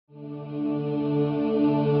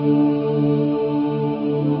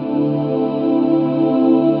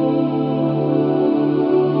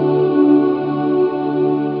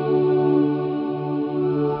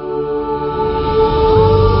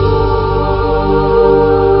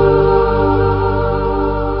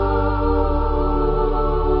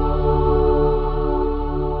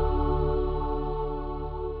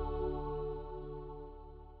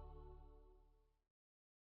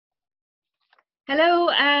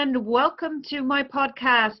and welcome to my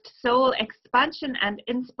podcast, Soul Expansion and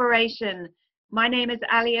Inspiration. My name is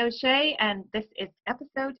Ali O'Shea and this is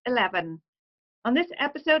episode 11. On this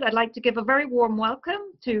episode, I'd like to give a very warm welcome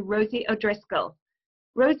to Rosie O'Driscoll.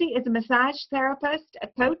 Rosie is a massage therapist, a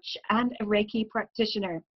coach, and a Reiki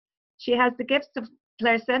practitioner. She has the gifts of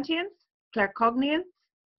clairsentience, claircognizance,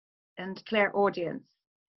 and clairaudience.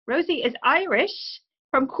 Rosie is Irish,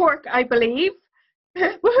 from Cork, I believe.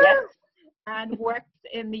 Yes. And works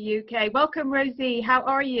in the UK. Welcome, Rosie. How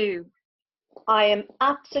are you? I am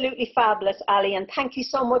absolutely fabulous, Ali, and thank you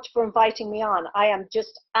so much for inviting me on. I am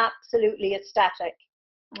just absolutely ecstatic.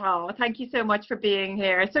 Oh, thank you so much for being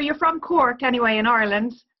here. So you're from Cork anyway, in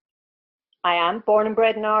Ireland? I am born and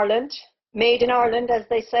bred in Ireland, made in Ireland, as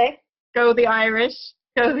they say. Go the Irish.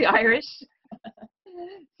 Go the Irish.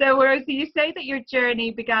 So, Rosie, you say that your journey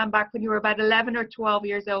began back when you were about 11 or 12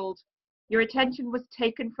 years old. Your attention was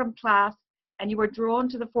taken from class and you were drawn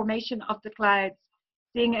to the formation of the clouds,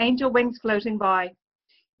 seeing angel wings floating by.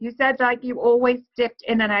 You said that you always dipped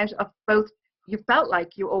in and out of both, you felt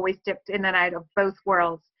like you always dipped in and out of both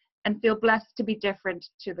worlds and feel blessed to be different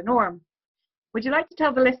to the norm. Would you like to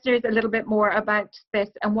tell the listeners a little bit more about this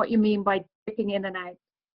and what you mean by dipping in and out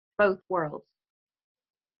both worlds?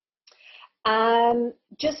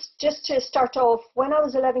 Just to start off, when I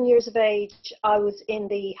was 11 years of age, I was in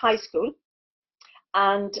the high school,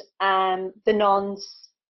 and the nuns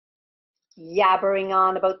yabbering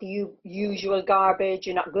on about the usual garbage.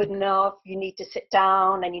 You're not good enough, you need to sit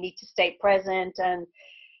down and you need to stay present and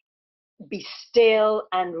be still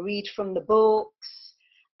and read from the books.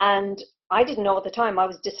 And I didn't know at the time I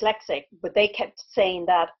was dyslexic, but they kept saying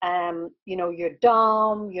that, you're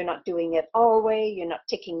dumb, you're not doing it our way, you're not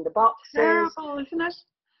ticking the boxes. Terrible, isn't it?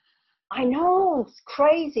 I know, it's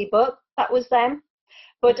crazy, but that was them.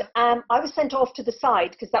 But I was sent off to the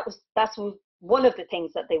side because that's one of the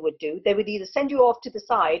things that they would do. They would either send you off to the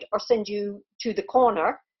side or send you to the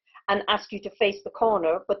corner and ask you to face the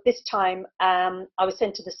corner. But this time I was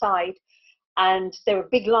sent to the side, and there were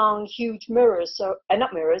big, long, huge mirrors,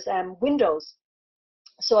 windows.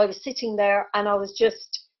 So I was sitting there and I was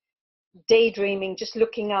just daydreaming, just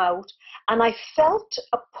looking out, and I felt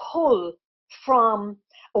a pull from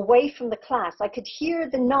away from the class. I could hear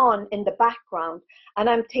the nun in the background, and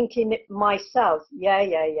I'm thinking it myself, yeah.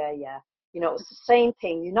 It's the same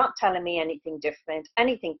thing. You're not telling me anything different,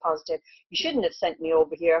 anything positive. You shouldn't have sent me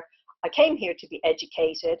over here. I came here to be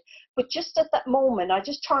educated. But just at that moment, I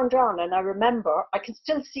just turned around and I remember, I can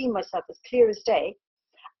still see myself as clear as day,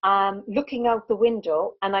 looking out the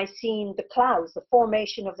window, and I seen the clouds, the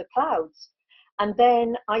formation of the clouds. And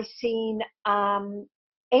then I seen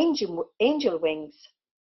angel wings.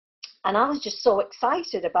 And I was just so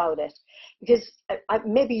excited about it because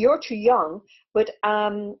maybe you're too young, but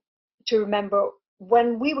to remember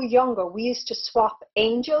when we were younger, we used to swap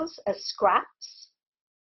angels as scraps.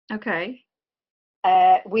 Okay.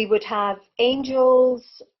 We would have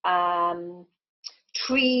angels,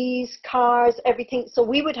 trees, cars, everything. So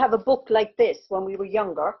we would have a book like this when we were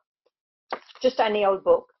younger, just any old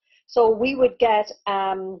book. So we would get,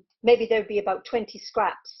 maybe there'd be about 20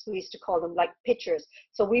 scraps, we used to call them, like pictures.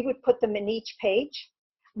 So we would put them in each page.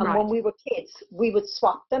 And right. When we were kids, we would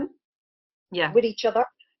swap them with each other.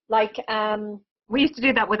 Like, we used to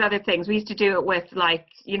do that with other things. We used to do it with, like,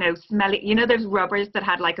 smelly, there's rubbers that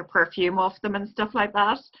had like a perfume off them and stuff like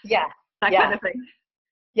that. Yeah. That kind of thing.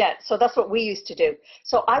 Yeah, so that's what we used to do.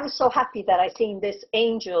 So I was so happy that I seen these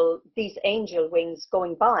angel wings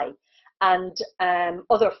going by, and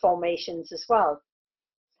other formations as well.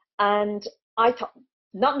 And I thought,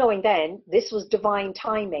 not knowing then, this was divine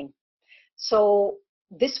timing. So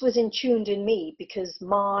this was tuned in me because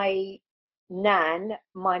my nan,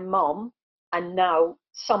 my mum, and now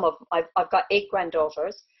I've got 8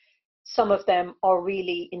 granddaughters. Some of them are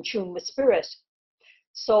really in tune with spirit.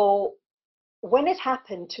 So when it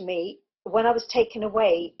happened to me, when I was taken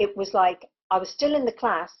away, it was like I was still in the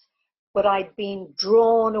class, but I'd been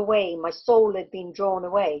drawn away. My soul had been drawn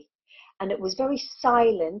away. And it was very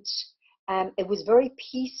silent. It was very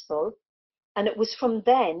peaceful. And it was from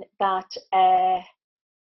then that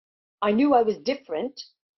I knew I was different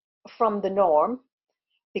from the norm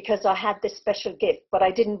because I had this special gift, but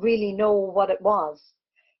I didn't really know what it was.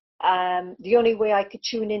 The only way I could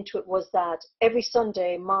tune into it was that every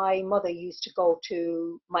Sunday my mother used to go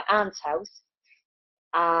to my aunt's house.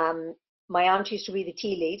 My aunt used to read the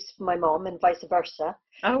tea leaves for my mom and vice versa.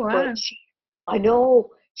 Oh, wow. But I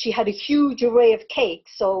know she had a huge array of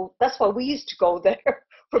cakes, so that's why we used to go there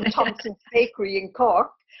from Thompson's Bakery in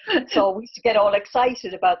Cork. So we used to get all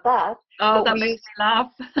excited about that. Oh, But that we makes used, me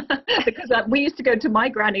laugh because we used to go to my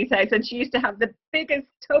granny's house and she used to have the biggest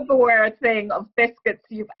Tupperware thing of biscuits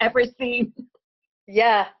you've ever seen.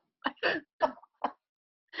 yeah,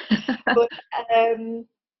 but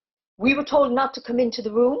we were told not to come into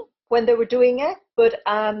the room when they were doing it, but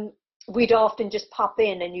we'd often just pop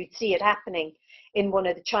in and you'd see it happening in one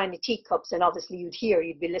of the china teacups, and obviously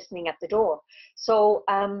you'd be listening at the door. So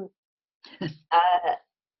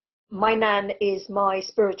my nan is my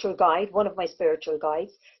spiritual guide, one of my spiritual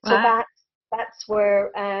guides. So Wow. that's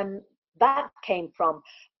where that came from.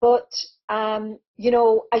 But you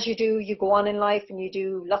know, as you do, you go on in life and you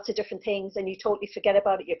do lots of different things, and you totally forget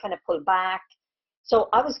about it. You kind of pull back. So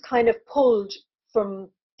I was kind of pulled from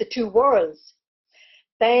the two worlds.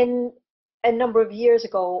 Then a number of years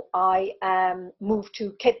ago, I moved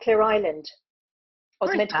to Cape Clear Island. I was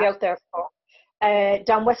Where's meant to be that? out there for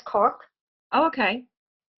down West Cork. Oh, okay.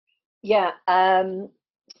 Yeah, down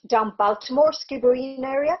Baltimore, Skibbereen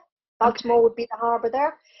area. Okay. Baltimore would be the harbour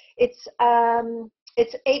there. It's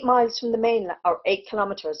 8 miles from the mainland, or 8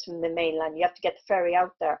 kilometres from the mainland. You have to get the ferry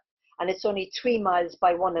out there, and it's only 3 miles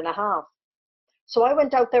by 1.5. So I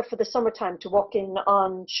went out there for the summertime to walk in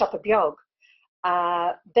on Shoppabiog.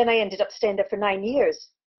 Then I ended up staying there for 9 years.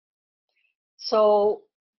 So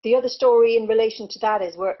the other story in relation to that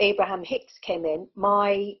is where Abraham Hicks came in.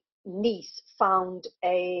 My niece found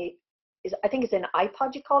I think it's an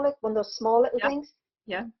iPod, you call it, one of those small little Yeah. things.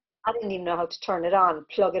 Yeah. I didn't even know how to turn it on,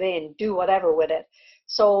 plug it in, do whatever with it.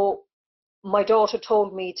 So my daughter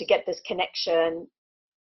told me to get this connection,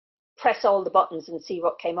 press all the buttons and see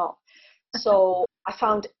what came up. So I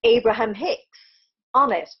found Abraham Hicks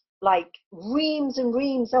on it, like reams and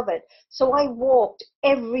reams of it. So I walked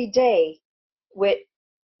every day with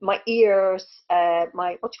my ears,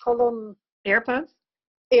 my, what you call them? Earphones?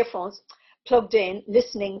 Earphones, plugged in,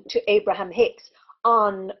 listening to Abraham Hicks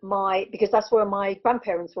on because that's where my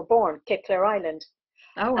grandparents were born, Cape Clear Island.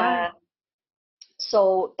 Oh, wow. Uh,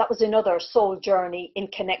 so that was another soul journey in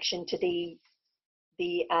connection to the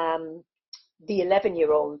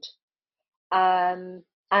 11-year-old, and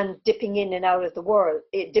dipping in and out of the world,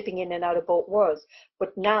 dipping in and out of both worlds.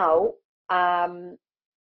 But now I've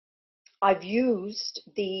used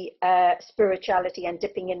the spirituality and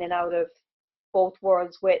dipping in and out of both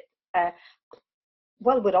worlds with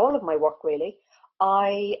with all of my work really.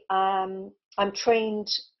 I'm trained.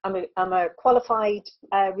 I'm a qualified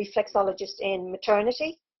reflexologist in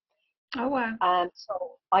maternity. Oh, wow.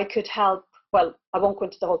 So I could help. Well, I won't go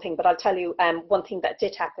into the whole thing, but I'll tell you one thing that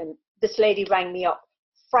did happen. This lady rang me up,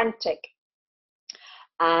 frantic.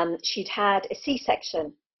 She'd had a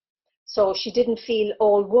C-section, so she didn't feel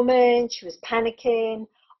all woman. She was panicking.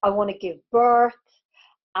 I want to give birth.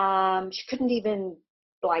 She couldn't even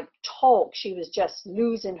like talk. She was just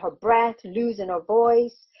losing her breath, losing her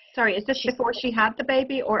voice. Sorry, is this She before she had the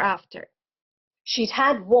baby or after? she'd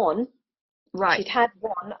had one. Right. She'd had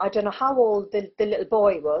one. I don't know how old the little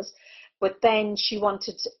boy was, but then she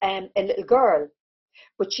wanted a little girl,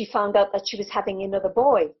 but she found out that she was having another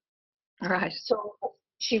boy. Right. So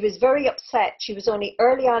she was very upset. She was only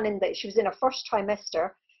early on she was in her first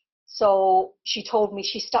trimester. So she told me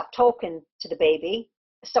she stopped talking to the baby,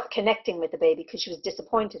 stopped connecting with the baby because she was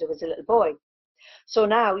disappointed it was a little boy. So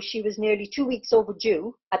now she was nearly 2 weeks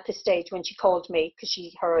overdue at this stage when she called me because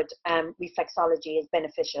she heard reflexology is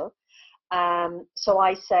beneficial. So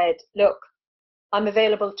I said, look, I'm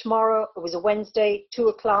available tomorrow. It was a Wednesday, 2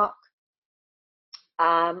 o'clock.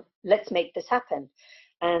 Let's make this happen.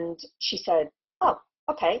 And she said, oh,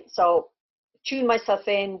 okay. So tuned myself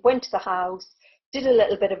in, went to the house, did a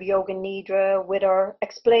little bit of yoga nidra with her,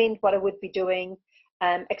 explained what I would be doing,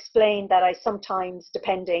 explained that I sometimes,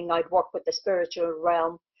 depending, I'd work with the spiritual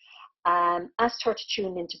realm, asked her to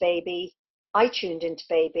tune into baby. I tuned into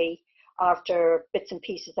baby after bits and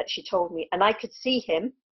pieces that she told me. And I could see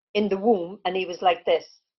him in the womb, and he was like this.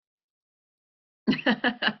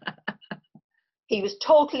 He was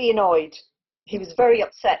totally annoyed. He was very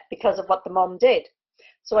upset because of what the mom did.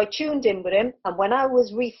 So I tuned in with him, and when I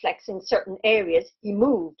was reflexing certain areas, he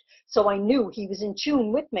moved. So I knew he was in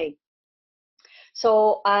tune with me.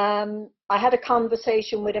 So I had a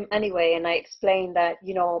conversation with him anyway, and I explained that,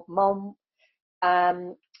 mom,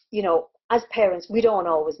 as parents, we don't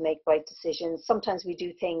always make right decisions. Sometimes we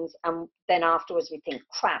do things, and then afterwards we think,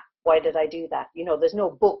 crap, why did I do that? There's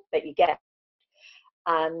no book that you get.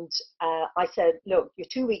 And I said, look, you're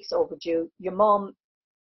 2 weeks overdue. Your mom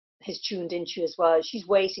has tuned into you as well. She's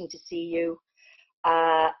waiting to see you.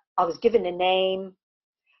 I was given a name,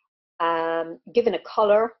 given a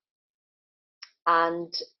color,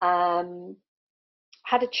 and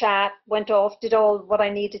had a chat, went off, did all what I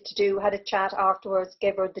needed to do, had a chat afterwards,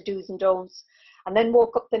 gave her the do's and don'ts, and then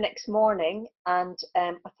woke up the next morning and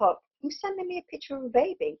I thought, who's sending me a picture of a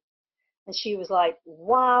baby? And she was like,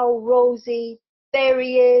 wow, Rosie, there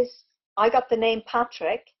he is. I got the name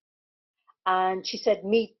Patrick. And she said,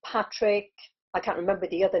 meet Patrick. I can't remember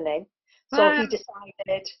the other name. So Wow. he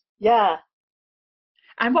decided, yeah.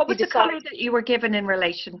 And what was the colour that you were given in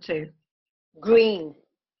relation to? Green,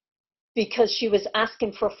 because she was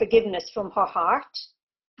asking for forgiveness from her heart.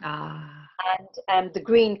 Ah. And the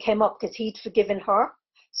green came up because he'd forgiven her.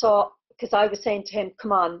 So, because I was saying to him,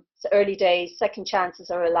 come on, it's early days, second chances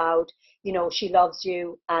are allowed. You know, she loves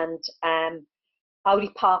you. And out he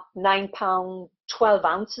popped, £9, 12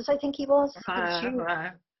 ounces, I think he was.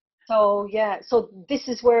 Wow. So, yeah, so this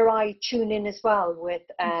is where I tune in as well with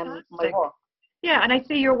my work. Yeah, and I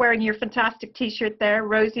see you're wearing your fantastic T-shirt there,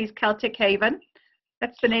 Rosie's Celtic Haven.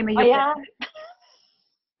 That's the name of your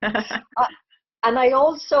business. And I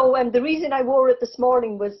also, the reason I wore it this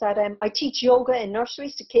morning was that I teach yoga in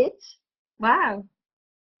nurseries to kids. Wow.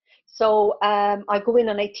 So I go in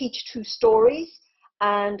and I teach 2 stories,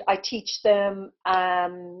 and I teach them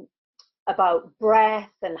about breath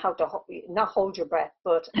and how to not hold your breath,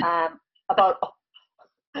 but about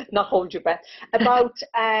not hold your breath, about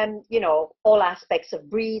you know, all aspects of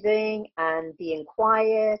breathing and being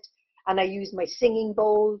quiet. And I use my singing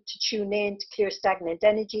bowl to tune in to clear stagnant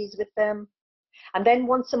energies with them. And then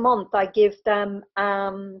once a month I give them,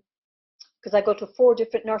 because I go to 4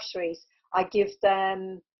 different nurseries, I give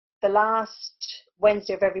them the last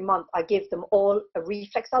Wednesday of every month, I give them all a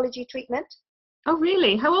reflexology treatment. Oh,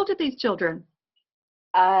 really? How old are these children?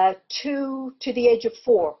 2 to the age of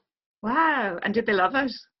 4. Wow. And did they love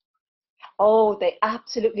it? Oh, they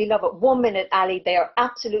absolutely love it. 1 minute, Ali, they are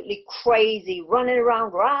absolutely crazy, running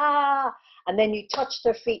around, rah! And then you touch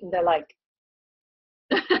their feet and they're like,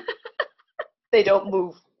 they don't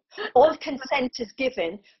move. All consent is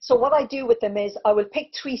given. So what I do with them is I will pick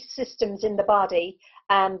 3 systems in the body,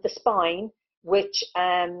 the spine, which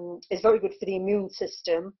is very good for the immune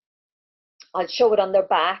system. I'll show it on their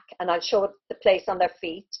back, and I'll show it the place on their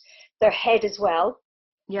feet, their head as well,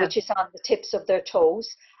 which is on the tips of their toes,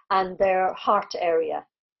 and their heart area.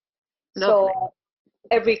 Lovely. So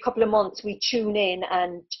every couple of months we tune in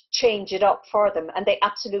and change it up for them, and they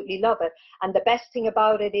absolutely love it. And the best thing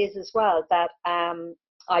about it is as well that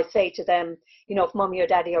I say to them, you know, if mommy or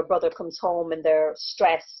daddy or brother comes home and they're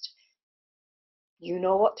stressed, you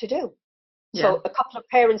know what to do. Yeah. So a couple of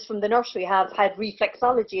parents from the nursery have had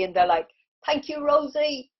reflexology, and they're like, thank you,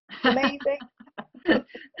 Rosie, amazing.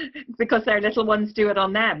 Because their little ones do it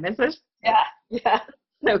on them, is it? Yeah, yeah.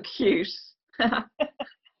 So cute.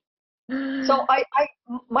 So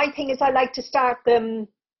my thing is I like to start them,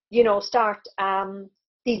 you know,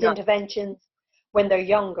 these interventions when they're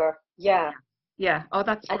younger. Yeah. Yeah. Oh,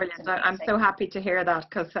 that's brilliant. I'm so happy to hear that,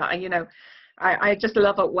 because, you know, I just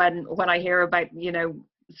love it when I hear about, you know,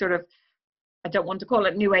 sort of, I don't want to call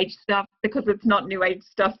it new age stuff, because it's not new age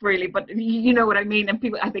stuff really, but you know what I mean. And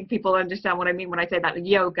I think people understand what I mean when I say that.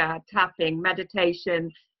 Yoga, tapping,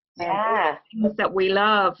 meditation, things that we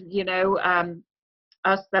love, you know,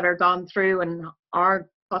 us that are gone through and are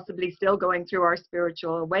possibly still going through our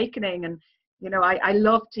spiritual awakening. And, you know, I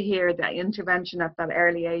love to hear the intervention at that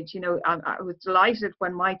early age. You know, I was delighted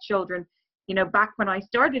when my children, you know, back when I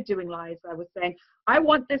started doing lives, I was saying, I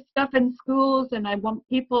want this stuff in schools, and I want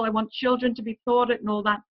children to be taught it and all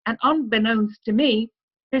that. And unbeknownst to me,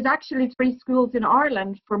 there's actually 3 schools in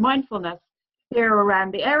Ireland for mindfulness here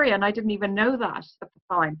around the area, and I didn't even know that at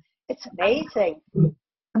the time. It's amazing. And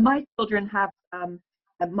my children have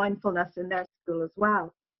mindfulness in their school as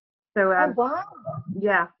well. So, oh, wow.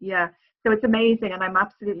 Yeah. So it's amazing, and I'm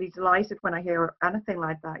absolutely delighted when I hear anything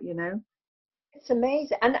like that, you know. It's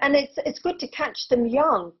amazing, and it's good to catch them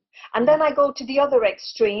young. And then I go to the other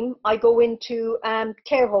extreme. I go into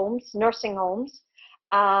care homes, nursing homes,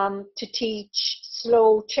 to teach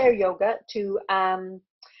slow chair yoga to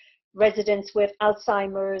residents with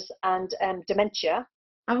Alzheimer's and dementia.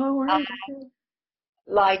 Oh, right.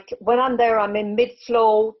 Like when I'm there, I'm in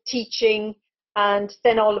mid-flow teaching, and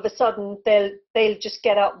then all of a sudden they'll just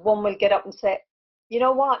get up. One will get up and say, you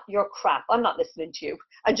know what, you're crap, I'm not listening to you,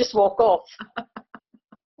 and just walk off.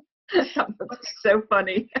 That's so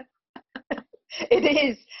funny. It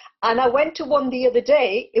is. And I went to one the other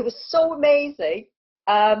day. It was so amazing.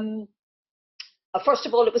 First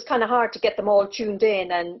of all, it was kind of hard to get them all tuned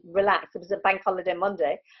in and relaxed. It was a bank holiday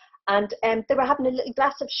Monday, and they were having a little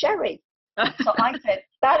glass of sherry. So I said,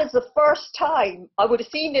 that is the first time I would have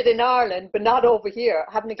seen it in Ireland, but not over here,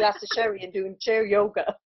 having a glass of sherry and doing chair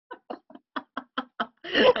yoga.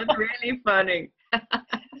 That's really funny.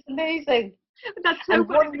 It's amazing. That's so And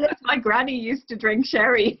funny because my granny used to drink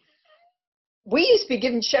sherry. we used to be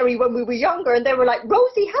given sherry when we were younger, and they were like,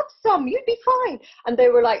 Rosie, have some, you'd be fine. And they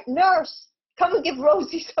were like, nurse, come and give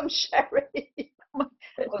Rosie some sherry.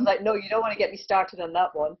 I was like, no, you don't want to get me started on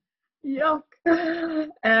that one. Yuck.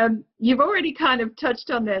 You've already kind of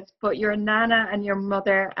touched on this, but your nana and your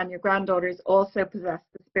mother and your granddaughters also possess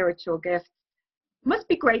the spiritual gifts. Must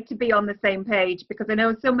be great to be on the same page, because I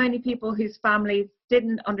know so many people whose families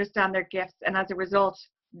didn't understand their gifts, and as a result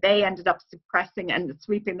they ended up suppressing and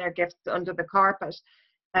sweeping their gifts under the carpet.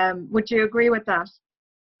 Would you agree with that?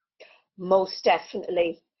 Most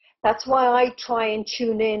definitely. That's why I try and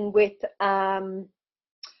tune in with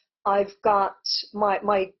I've got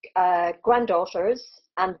my granddaughters,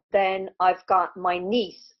 and then I've got my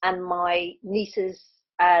niece and my niece's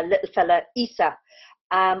little fella, Isa.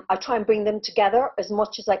 I try and bring them together as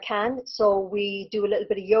much as I can. So we do a little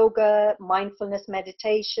bit of yoga, mindfulness,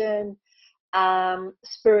 meditation,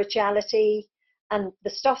 spirituality, and the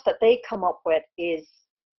stuff that they come up with is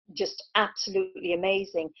just absolutely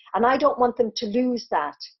amazing. And I don't want them to lose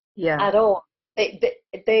that at all.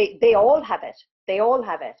 They all have it. They all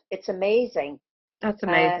have it. It's amazing. That's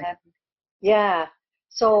amazing. Yeah.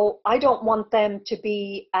 So I don't want them to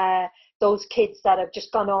be those kids that have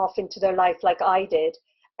just gone off into their life like I did.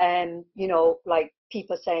 And, you know, like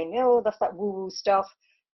people saying, oh, that's that woo-woo stuff.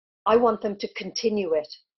 I want them to continue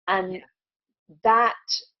it. And that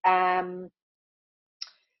that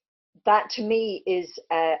to me is,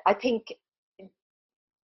 I think,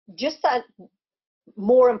 just that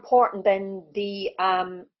more important than the,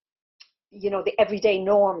 you know, the everyday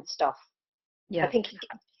norm stuff. Yeah. I think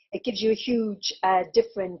it gives you a huge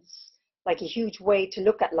difference, like a huge way to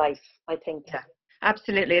look at life, I think. Yeah,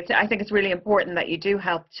 absolutely. I think it's really important that you do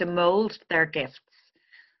help to mold their gifts.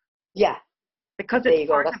 Yeah. Because it's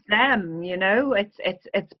part of them, you know, it's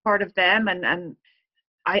part of them. And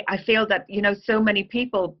I feel that, you know, so many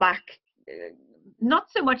people back, not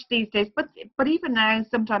so much these days, but even now,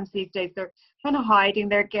 sometimes these days, they're kind of hiding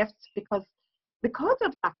their gifts because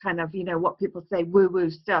of that kind of, you know, what people say, woo-woo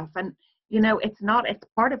stuff. And, you know, it's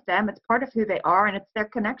part of them, it's part of who they are, and it's their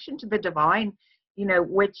connection to the divine, you know,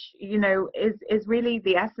 which, you know, is really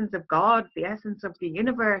the essence of God, the essence of the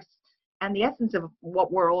universe, and the essence of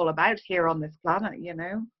what we're all about here on this planet, you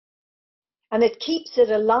know. And it keeps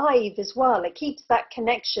it alive as well. It keeps that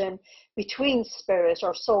connection between spirit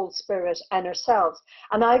or soul spirit and ourselves.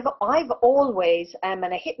 And I've always, and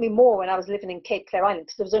it hit me more when I was living in Cape Clare Island,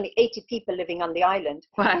 because there was only 80 people living on the island.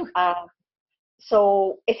 Wow.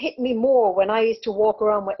 So it hit me more when I used to walk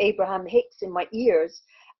around with Abraham Hicks in my ears,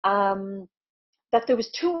 that there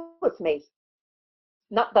was two of me.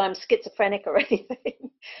 Not that I'm schizophrenic or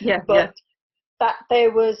anything, but that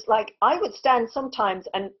there was, like, I would stand sometimes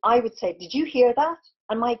and I would say, did you hear that?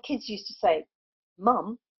 And my kids used to say,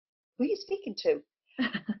 Mum, who are you speaking to?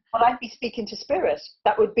 Well, I'd be speaking to spirit.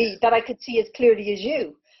 That I could see as clearly as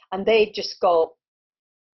you. And they'd just go,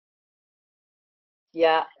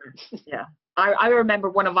 yeah. Yeah. I remember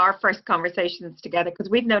one of our first conversations together, because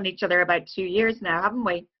we've known each other about 2 years now, haven't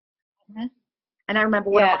we? Mm-hmm. And I remember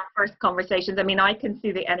one of our first conversations. I mean, I can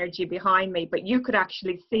see the energy behind me, but you could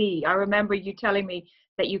actually see. I remember you telling me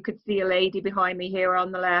that you could see a lady behind me here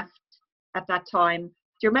on the left at that time.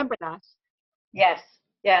 Do you remember that? Yes.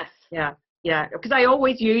 Yes. Yeah. Yeah. Because I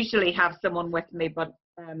always usually have someone with me, but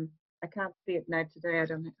I can't see it now today. I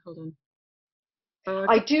don't know. Hold on.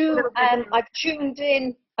 I do. I've tuned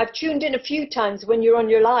in a few times when you're on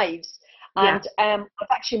your lives, and I've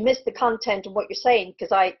actually missed the content of what you're saying,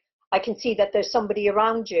 because I can see that there's somebody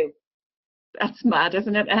around you. That's mad,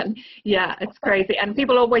 isn't it? And yeah, it's crazy. And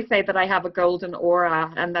people always say that I have a golden aura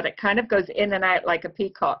and that it kind of goes in and out like a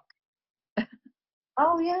peacock.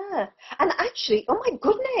 Oh yeah. And actually, oh my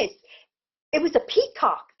goodness, it was a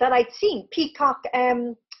peacock that I'd seen. Peacock, what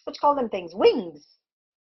do you call them things? Wings.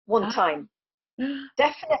 One time.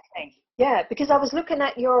 Definitely. Yeah, because I was looking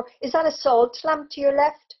at is that a salt lamp to your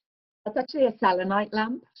left? That's actually a selenite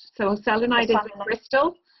lamp. So selenite is a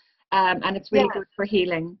crystal. And it's really good for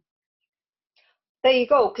healing. There you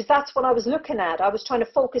go, because that's what I was looking at. I was trying to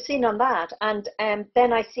focus in on that, and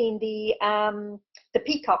then I seen the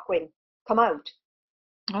peacock wing come out.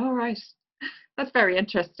 All right, that's very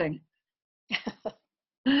interesting.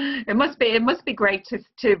 It must be great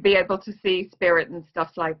to be able to see spirit and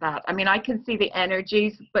stuff like that. I mean, I can see the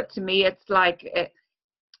energies, but to me, it's like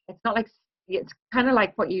it's not like. It's kind of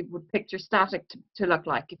like what you would picture static to look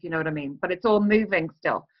like, if you know what I mean. But it's all moving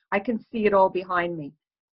still. I can see it all behind me.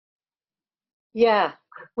 Yeah,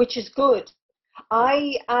 which is good.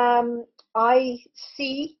 I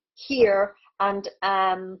see, hear, and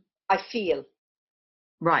I feel.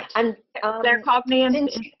 Right. And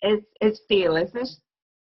Claircognizance since is feel, is it?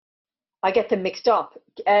 I get them mixed up.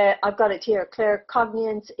 I've got it here.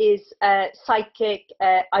 Claircognizance is psychic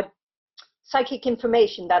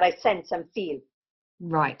information that I sense and feel.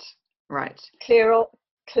 Right. Right.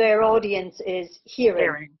 Clairaudience is hearing.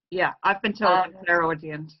 Hearing. Yeah, I've been told I'm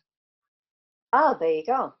clairaudient. Ah, there you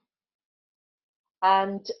go.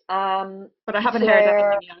 And but I haven't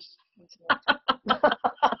heard anything yet.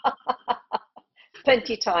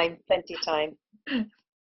 Plenty time.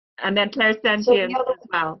 And then clairsentience as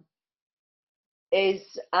well.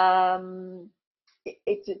 Is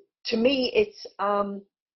it's to me it's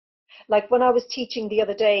like when I was teaching the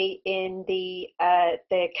other day in the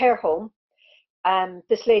care home,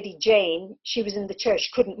 this lady Jane, she was in the chair,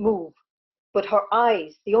 she couldn't move, but her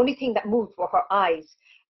eyes, the only thing that moved were her eyes.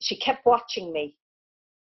 She kept watching me,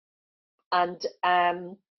 and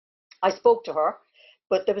I spoke to her,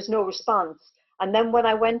 but there was no response. And then when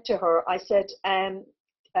I went to her, I said,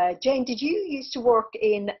 Jane, did you used to work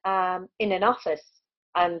in an office?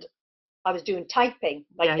 And I was doing typing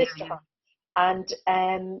like this to her. And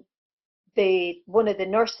one of the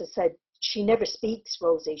nurses said, she never speaks,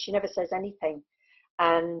 Rosie. She never says anything.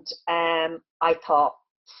 And I thought,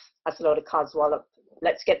 that's a load of codswallop.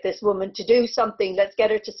 Let's get this woman to do something. Let's get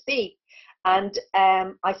her to speak. And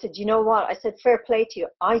I said, you know what? I said, fair play to you.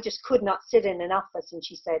 I just could not sit in an office. And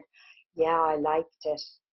she said, yeah, I liked it.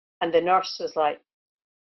 And the nurse was like,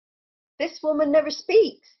 this woman never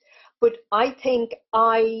speaks. But I think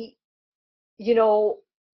I,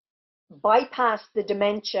 bypassed the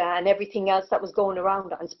dementia and everything else that was going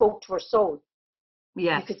around and spoke to her soul.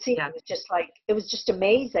 Yeah. You could see it was just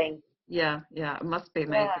amazing. Yeah. It must be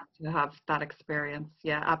amazing to have that experience.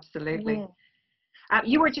 Yeah, absolutely.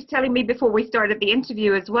 You were just telling me before we started the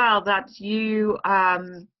interview as well that you,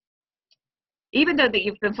 even though that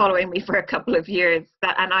you've been following me for a couple of years,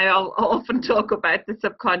 and I often talk about the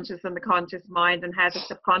subconscious and the conscious mind and how the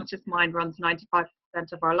subconscious mind runs 95%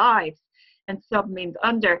 of our lives, and sub means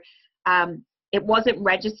under. It wasn't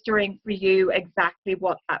registering for you exactly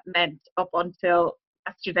what that meant up until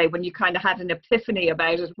yesterday when you kind of had an epiphany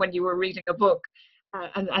about it when you were reading a book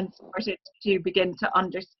and started to begin to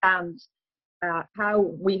understand how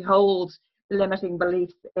we hold limiting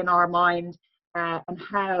beliefs in our mind and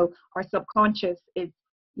how our subconscious is,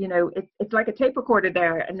 it's like a tape recorder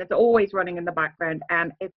there and it's always running in the background,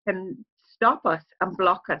 and it can stop us and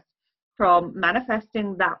block us from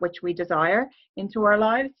manifesting that which we desire into our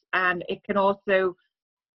lives. And it can also,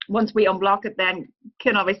 once we unblock it, then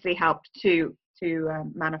can obviously help to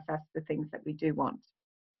manifest the things that we do want.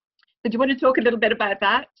 So do you want to talk a little bit about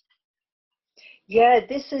that? Yeah,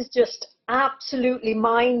 this is just absolutely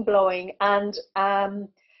mind-blowing. And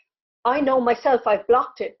I know myself, I've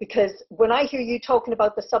blocked it, because when I hear you talking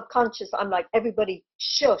about the subconscious, I'm like, everybody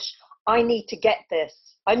shush, I need to get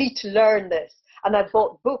this. I need to learn this. And I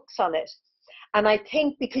bought books on it. And I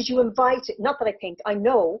think because you invited, not that I think, I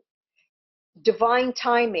know, divine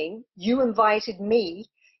timing, you invited me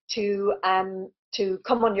to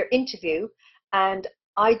come on your interview. And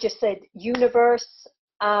I just said, universe,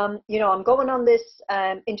 I'm going on this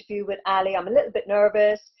interview with Ali. I'm a little bit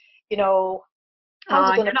nervous, you're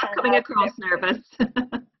not coming across nervous.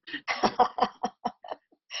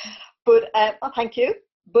 But thank you.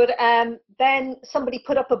 But then somebody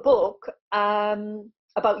put up a book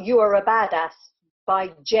about You Are a Badass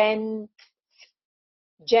by Jen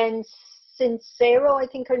Sincero, I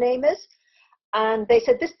think her name is. And they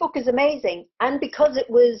said, this book is amazing. And because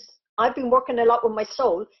I've been working a lot with my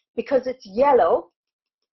soul, because it's yellow,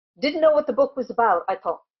 didn't know what the book was about. I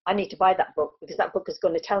thought, I need to buy that book because that book is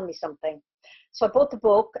going to tell me something. So I bought the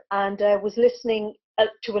book and was listening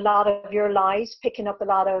to a lot of your lives, picking up a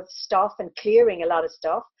lot of stuff and clearing a lot of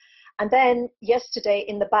stuff. And then yesterday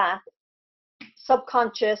in the bath,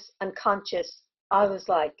 subconscious and conscious, I was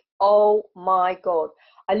like, oh my God.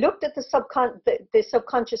 I looked at the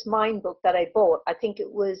subconscious mind book that I bought. I think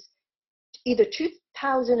it was either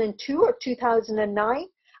 2002 or 2009.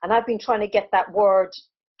 And I've been trying to get that word,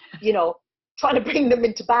 trying to bring them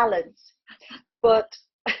into balance. But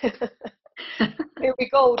here we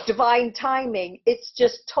go, divine timing. It's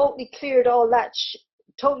just totally cleared all that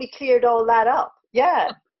up.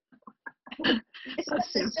 Yeah. It's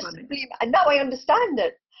just and now I understand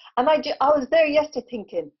it. And I was there yesterday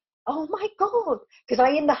thinking, oh my God, because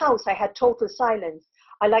in the house I had total silence.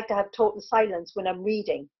 I like to have total silence when I'm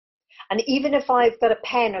reading. And even if I've got a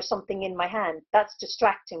pen or something in my hand, that's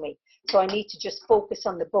distracting me. So I need to just focus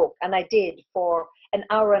on the book. And I did for an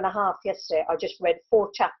hour and a half yesterday. I just read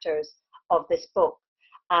 4 chapters of this book.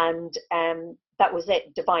 And that was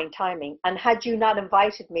it, divine timing. And had you not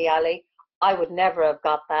invited me, Ali, I would never have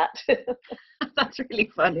got that. That's really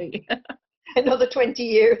funny. Another 20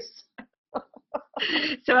 years.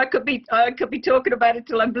 So I could be talking about it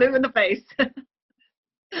till I'm blue in the face.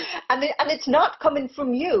 And it's not coming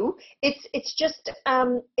from you. It's just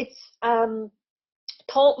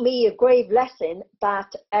taught me a grave lesson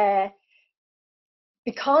that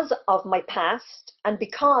because of my past, and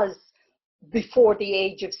because before the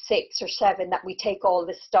age of 6 or 7 that we take all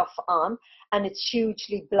this stuff on, and it's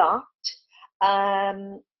hugely blocked,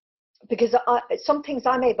 because some things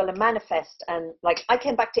I'm able to manifest. And like, I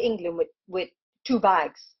came back to England with 2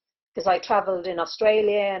 bags, because I traveled in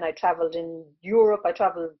Australia and I traveled in Europe. I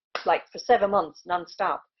traveled like for 7 months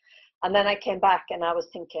non-stop, and then I came back and I was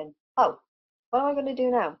thinking, oh, what am I going to do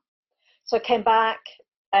now? So I came back,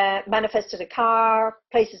 manifested a car,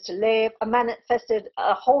 places to live. I manifested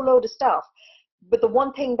a whole load of stuff. But the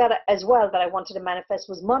one thing that as well that I wanted to manifest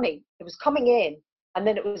was money. It was coming in, and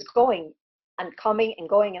then it was going and coming and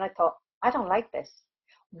going. And I thought, I don't like this.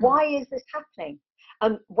 Why is this happening?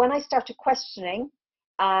 And when I started questioning,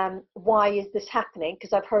 why is this happening?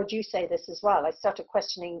 Because I've heard you say this as well. I started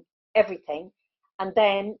questioning everything. And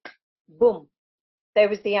then, boom, there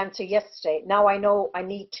was the answer yesterday. Now I know I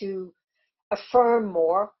need to affirm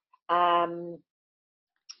more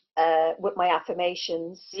with my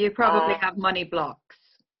affirmations. You probably have money blocks.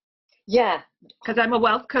 Yeah. Because I'm a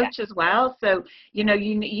wealth coach as well. So, you know,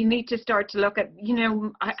 you need to start to look at, you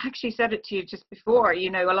know, I actually said it to you just before,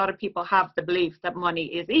 you know, a lot of people have the belief that money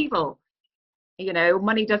is evil. You know,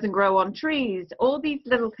 money doesn't grow on trees. All these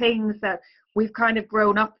little things that we've kind of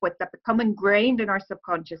grown up with that become ingrained in our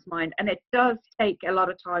subconscious mind. And it does take a lot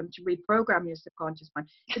of time to reprogram your subconscious mind.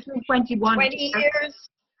 Between 20 years.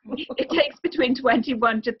 It takes between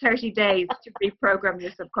 21 to 30 days to reprogram your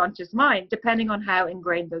subconscious mind, depending on how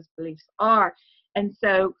ingrained those beliefs are. And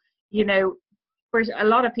so, you know, for a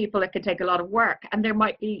lot of people, it can take a lot of work. And there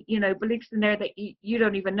might be, you know, beliefs in there that you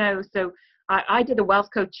don't even know. So I did a wealth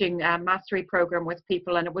coaching mastery program with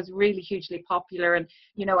people, and it was really hugely popular. And,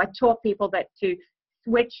 you know, I taught people that to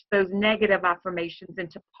switch those negative affirmations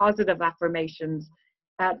into positive affirmations,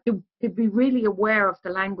 to be really aware of the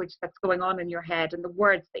language that's going on in your head and the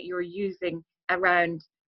words that you're using around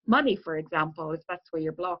money, for example, if that's where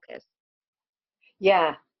your block is.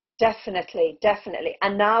 Yeah, definitely.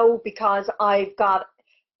 And now, because I've got,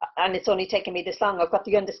 and it's only taken me this long, I've got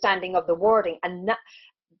the understanding of the wording. And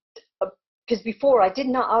because before I did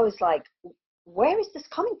not, I was like, where is this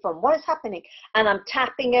coming from? What is happening? And I'm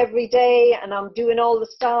tapping every day and I'm doing all the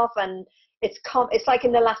stuff, and it's like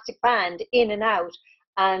an elastic band, in and out.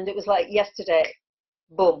 And it was like yesterday,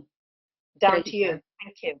 boom, down to you.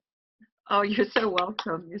 Thank you. Oh, you're so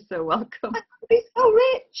welcome. You're so welcome. It's so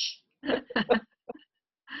rich.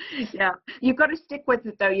 Yeah, you've got to stick with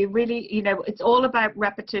it though. You really, you know, it's all about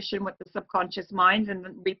repetition with the subconscious mind and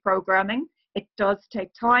reprogramming. It does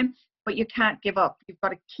take time, but you can't give up. You've got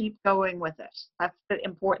to keep going with it. That's the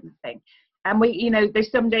important thing. And we, you know,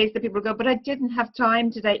 there's some days that people go, but I didn't have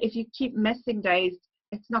time today. If you keep missing days,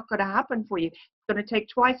 it's not going to happen for you. It's going to take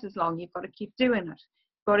twice as long. You've got to keep doing it.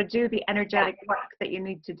 You've got to do the energetic work that you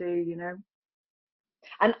need to do, you know.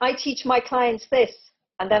 And I teach my clients this,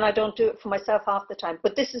 and then I don't do it for myself half the time.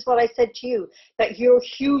 But this is what I said to you, that you're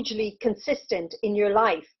hugely consistent in your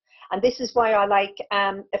life. And this is why I like,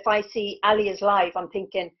 if I see Ali is live, I'm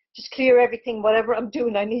thinking, just clear everything, whatever I'm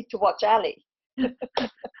doing, I need to watch Ali.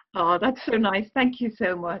 Oh, that's so nice. Thank you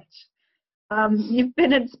so much. You've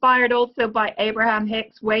been inspired also by Abraham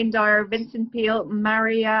Hicks, Wayne Dyer, Vincent Peale,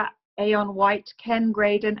 Maria Aon White, Ken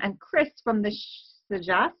Graydon, and Chris from the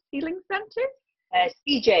Sajas Healing Center.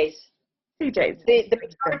 CJs. CJs. The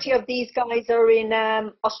majority of these guys are in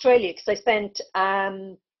Australia, because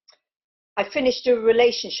I finished a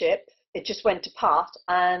relationship. It just went to pot.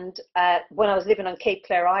 And when I was living on Cape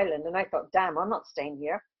Clare Island, and I thought, damn, I'm not staying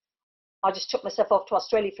here. I just took myself off to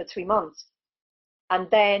Australia for 3 months. And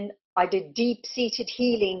then I did deep-seated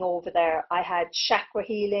healing over there. I had chakra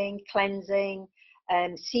healing, cleansing,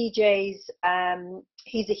 CJ's,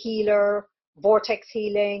 he's a healer, vortex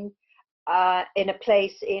healing, in a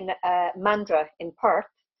place in Mandurah in Perth.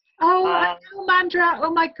 Oh, I know Mandurah.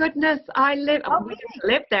 Oh my goodness. We didn't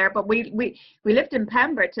live there, but we lived in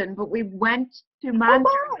Pemberton, but we went to Mandurah.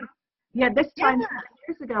 Oh, wow. Yeah, this time 2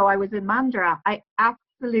 years ago I was in Mandurah. I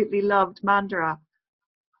absolutely loved Mandurah.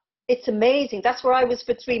 It's amazing. That's where I was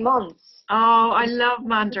for 3 months. Oh, I love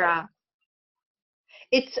Mandurah.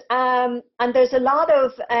 It's and there's a lot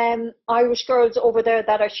of Irish girls over there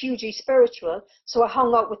that are hugely spiritual. So I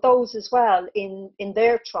hung out with those as well in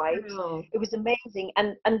their tribes. Oh. It was amazing.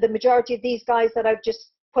 And the majority of these guys that I've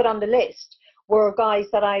just put on the list were guys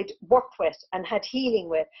that I'd worked with and had healing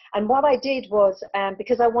with. And what I did was,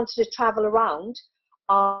 because I wanted to travel around,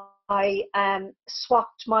 I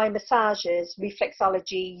swapped my massages,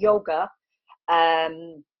 reflexology, yoga,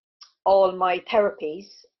 all my therapies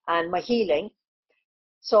and my healing.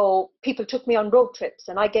 So people took me on road trips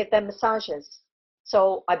and I gave them massages.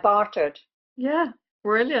 So I bartered. Yeah,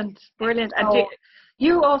 brilliant, brilliant. And So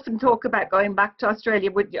you often talk about going back to Australia.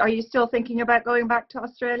 Are you still thinking about going back to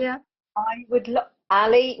Australia? I would,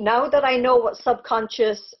 Ali, now that I know what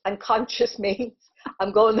subconscious and conscious means,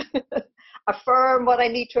 I'm going to affirm what I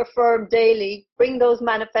need to affirm daily, bring those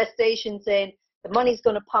manifestations in, the money's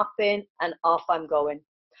going to pop in, and off I'm going.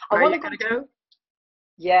 I want to go.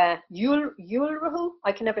 Yeah, Uluru,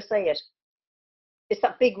 I can never say it. It's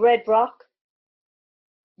that big red rock.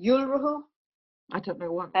 Uluru. I don't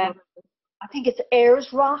know what. I think it's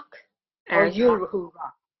Ayers Rock or Uluru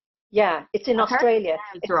Rock. Yeah, it's in Australia.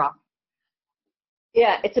 Ayers Rock.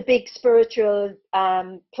 Yeah, it's a big spiritual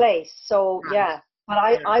place. So Right. yeah, but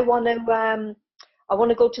I want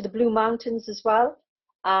to go to the Blue Mountains as well.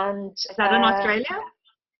 And is that in Australia?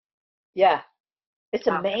 Yeah, it's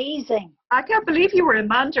amazing. I can't believe you were in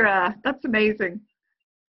Mandurah. That's amazing.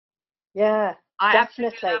 Yeah, I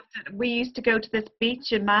definitely. loved it. We used to go to this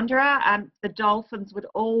beach in Mandurah, and the dolphins would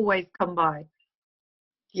always come by.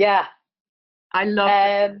 Yeah, I loved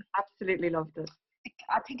it. Absolutely loved it.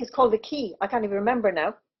 I think it's called the Key. I can't even remember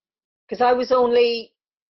now, because I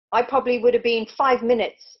probably would have been 5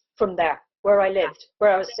 minutes from there where I lived,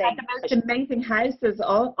 where I was staying. The most amazing houses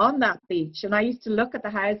on that beach, and I used to look at the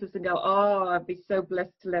houses and go, "Oh, I'd be so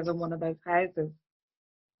blessed to live in one of those houses."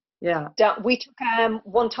 Yeah. We took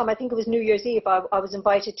one time, I think it was New Year's Eve. I was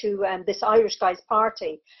invited to this Irish guy's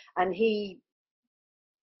party, and we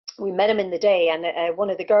met him in the day, and one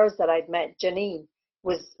of the girls that I'd met, Janine,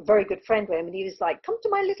 was a very good friend with him, and he was like, "Come to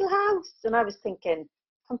my little house," and I was thinking,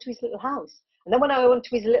 come to his little house. And then when I went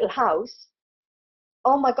to his little house,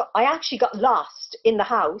 oh my God, I actually got lost in the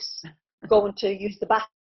house going to use the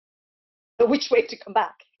bathroom, which way to come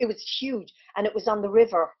back. It was huge, and it was on the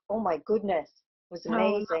river. Oh my goodness, it was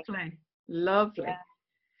amazing. Oh, lovely. Yeah.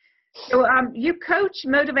 So you coach,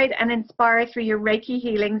 motivate, and inspire through your Reiki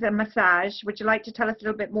healings and massage. Would you like to tell us a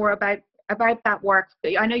little bit more about that work?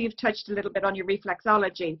 I know you've touched a little bit on your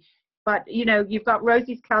reflexology, but you've got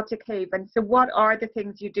Rosie's Celtic Haven. So what are the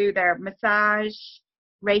things you do there? Massage,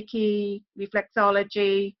 Reiki,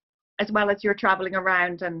 reflexology, as well as you're traveling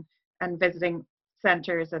around and visiting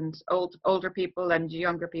centers and older people and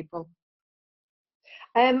younger people.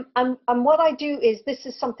 And what I do is, this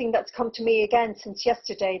is something that's come to me again since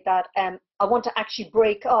yesterday, that I want to actually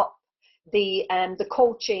break up the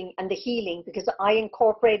coaching and the healing, because I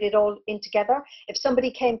incorporate it all in together. If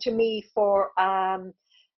somebody came to me for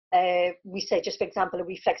we say, just for example, a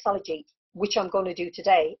reflexology, which I'm going to do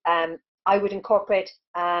today, I would incorporate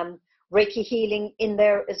Reiki healing in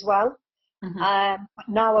there as well. Mm-hmm. But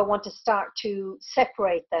now I want to start to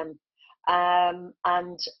separate them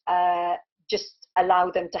and just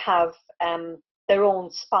allow them to have their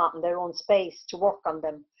own spot and their own space to work on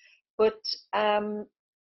them. But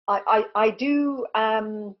I do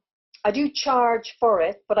charge for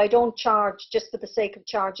it, but I don't charge just for the sake of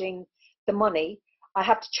charging the money. I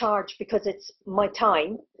have to charge because it's my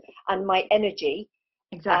time and my energy.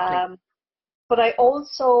 Exactly. But I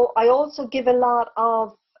also give a lot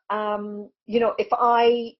of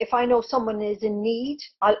if I know someone is in need,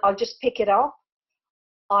 I'll just pick it up.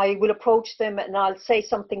 I will approach them and I'll say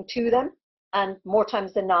something to them, and more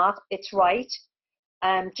times than not, it's right.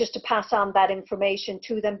 Just to pass on that information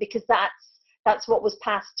to them, because that's what was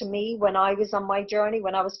passed to me when I was on my journey,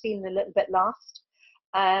 when I was feeling a little bit lost.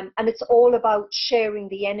 And it's all about sharing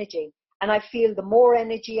the energy. And I feel the more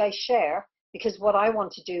energy I share, because what I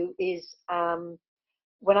want to do is,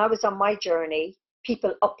 when I was on my journey,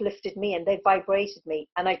 people uplifted me and they vibrated me.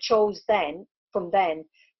 And I chose from then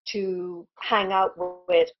to hang out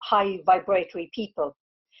with high vibratory people,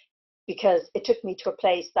 because it took me to a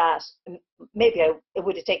place that maybe it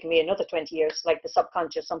would have taken me another 20 years, like the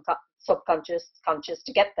subconscious, conscious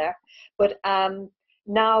to get there. But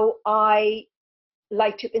now I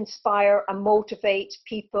like to inspire and motivate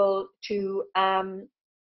people to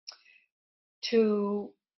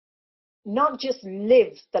not just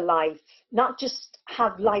live the life, not just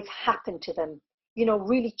have life happen to them,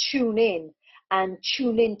 really tune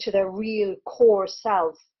into their real core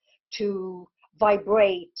self, to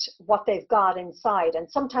vibrate what they've got inside. And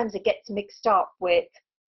sometimes it gets mixed up with,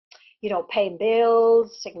 paying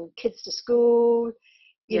bills, taking kids to school,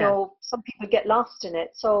 some people get lost in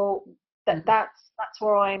it. So that's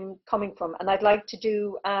where I'm coming from. And I'd like to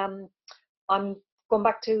do, I'm going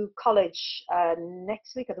back to college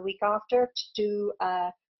next week or the week after to do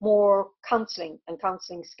more counselling and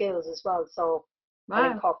counselling skills as well. So I'll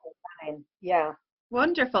Wow. incorporate that in. Yeah.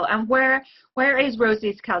 Wonderful. And where is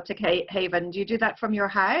Rosie's Celtic Haven? Do you do that from your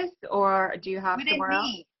house, or do you have Within somewhere else?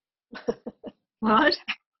 me. What?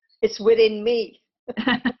 It's within me.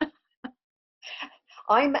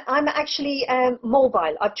 I'm actually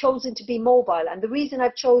mobile. I've chosen to be mobile, and the reason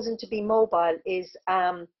I've chosen to be mobile is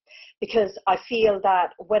because I feel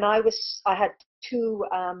that when I had two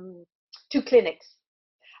clinics.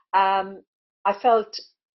 I felt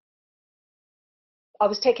I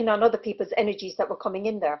was taking on other people's energies that were coming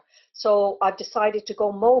in there. So I've decided to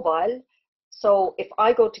go mobile. So if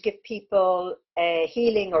I go to give people a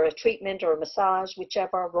healing or a treatment or a massage,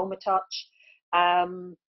 whichever, aroma touch,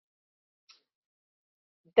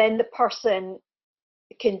 then the person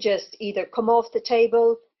can just either come off the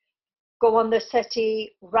table, go on the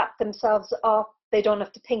settee, wrap themselves up. They don't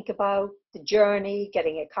have to think about the journey,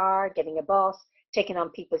 getting a car, getting a bus, taking on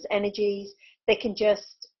people's energies. They can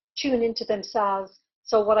just tune into themselves.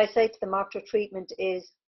 So what I say to them after treatment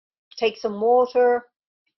is take some water,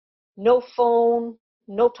 no phone,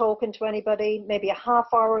 no talking to anybody, maybe a half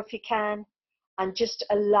hour if you can, and just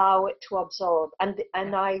allow it to absorb.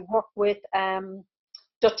 And I work with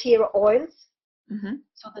doTERRA oils. Mm-hmm.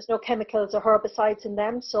 So there's no chemicals or herbicides in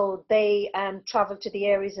them. So they travel to the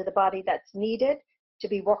areas of the body that's needed to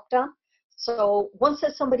be worked on. So once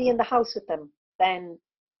there's somebody in the house with them, then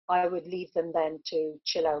I would leave them then to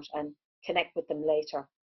chill out and connect with them later.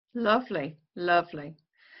 Lovely, lovely.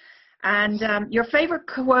 And your favorite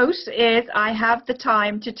quote is, "I have the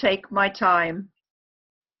time to take my time."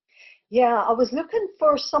 Yeah, I was looking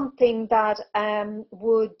for something that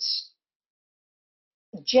would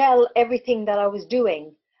gel everything that I was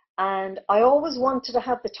doing. And I always wanted to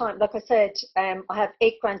have the time. Like I said, I have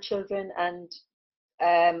 8 grandchildren, and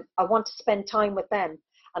I want to spend time with them.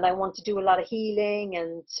 And I want to do a lot of healing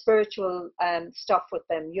and spiritual stuff with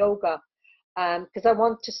them, yoga, because I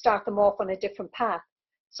want to start them off on a different path.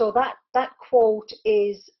 So that quote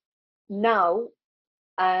is, now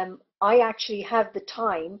I actually have the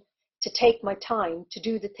time to take my time to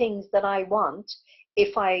do the things that I want.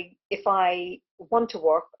 If I want to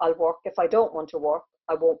work, I'll work. If I don't want to work,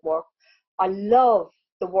 I won't work. I love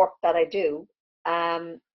the work that I do,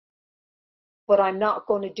 but I'm not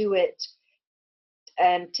going to do it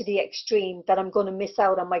to the extreme that I'm going to miss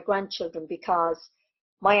out on my grandchildren, because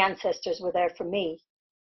my ancestors were there for me.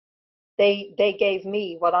 They gave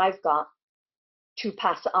me what I've got to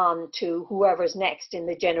pass on to whoever's next in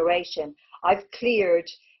the generation. I've cleared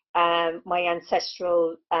my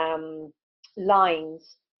ancestral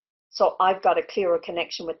lines, so I've got a clearer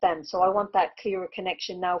connection with them. So I want that clearer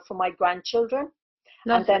connection now for my grandchildren.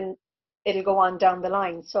 Lovely. And then it'll go on down the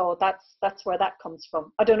line. So that's where that comes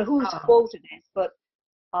from. I don't know whose Oh. quote it is, but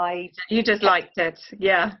You just liked it,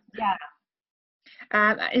 yeah. Yeah.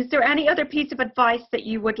 Is there any other piece of advice that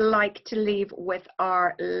you would like to leave with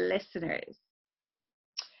our listeners?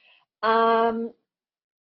 I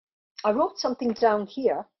wrote something down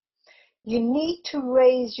here. You need to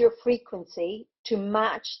raise your frequency to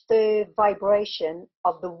match the vibration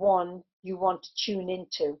of the one you want to tune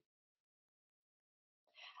into.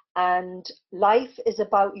 And life is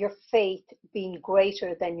about your faith being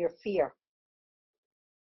greater than your fear.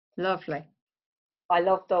 Lovely. I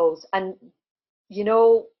love those. And, you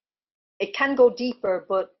know, it can go deeper,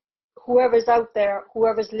 but whoever's out there,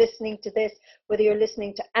 whoever's listening to this, whether you're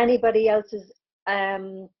listening to anybody else's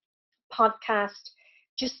podcast,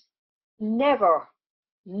 just never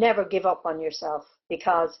give up on yourself,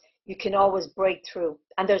 because you can always break through.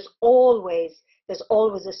 And there's always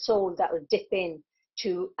a soul that will dip in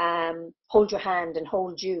to hold your hand and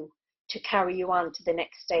hold you to carry you on to the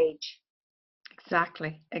next stage.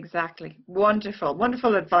 Exactly. Wonderful,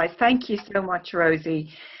 wonderful advice. Thank you so much,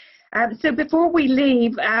 Rosie. So before we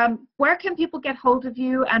leave, where can people get hold of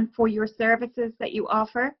you and for your services that you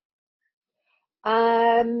offer?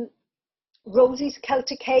 Rosie's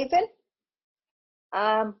Celtic Haven.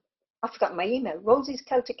 I've forgotten my email. Rosie's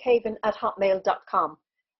Celtic Haven at hotmail.com.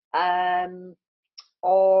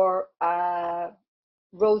 Or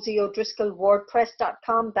Rosie O'Driscoll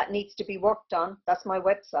WordPress.com. That needs to be worked on. That's my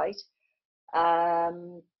website.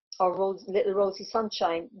 Or Little Rosie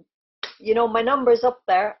Sunshine. You know, my number's up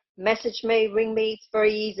there. Message me, ring me. It's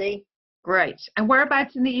very easy. Great. And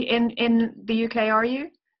whereabouts in the UK are you?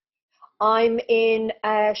 I'm in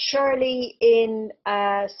Shirley in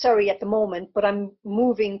Surrey at the moment, but I'm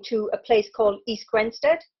moving to a place called East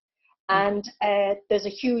Grinstead. And there's a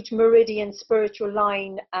huge meridian spiritual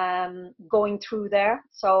line going through there.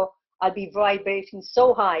 So I'll be vibrating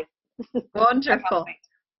so high. Wonderful.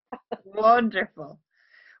 Wonderful.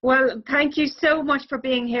 Well, thank you so much for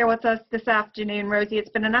being here with us this afternoon, Rosie. It's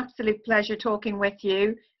been an absolute pleasure talking with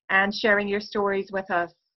you and sharing your stories with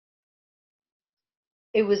us.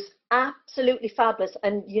 It was absolutely fabulous.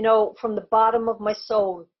 And, you know, from the bottom of my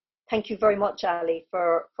soul, thank you very much, Ali,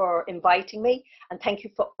 for inviting me. And thank you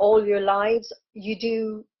for all your lives. You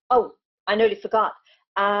do, oh, I nearly forgot,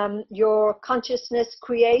 your consciousness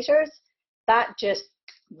creators, that just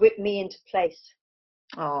whipped me into place.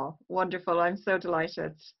 Oh, wonderful. I'm so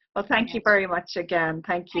delighted. Well, thank you very much again.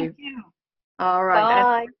 Thank you. Thank you. All right.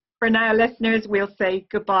 Bye. And for now, listeners, we'll say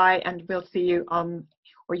goodbye and we'll see you on,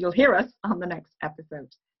 or you'll hear us on the next episode.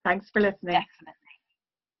 Thanks for listening. Definitely.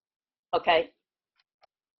 Okay.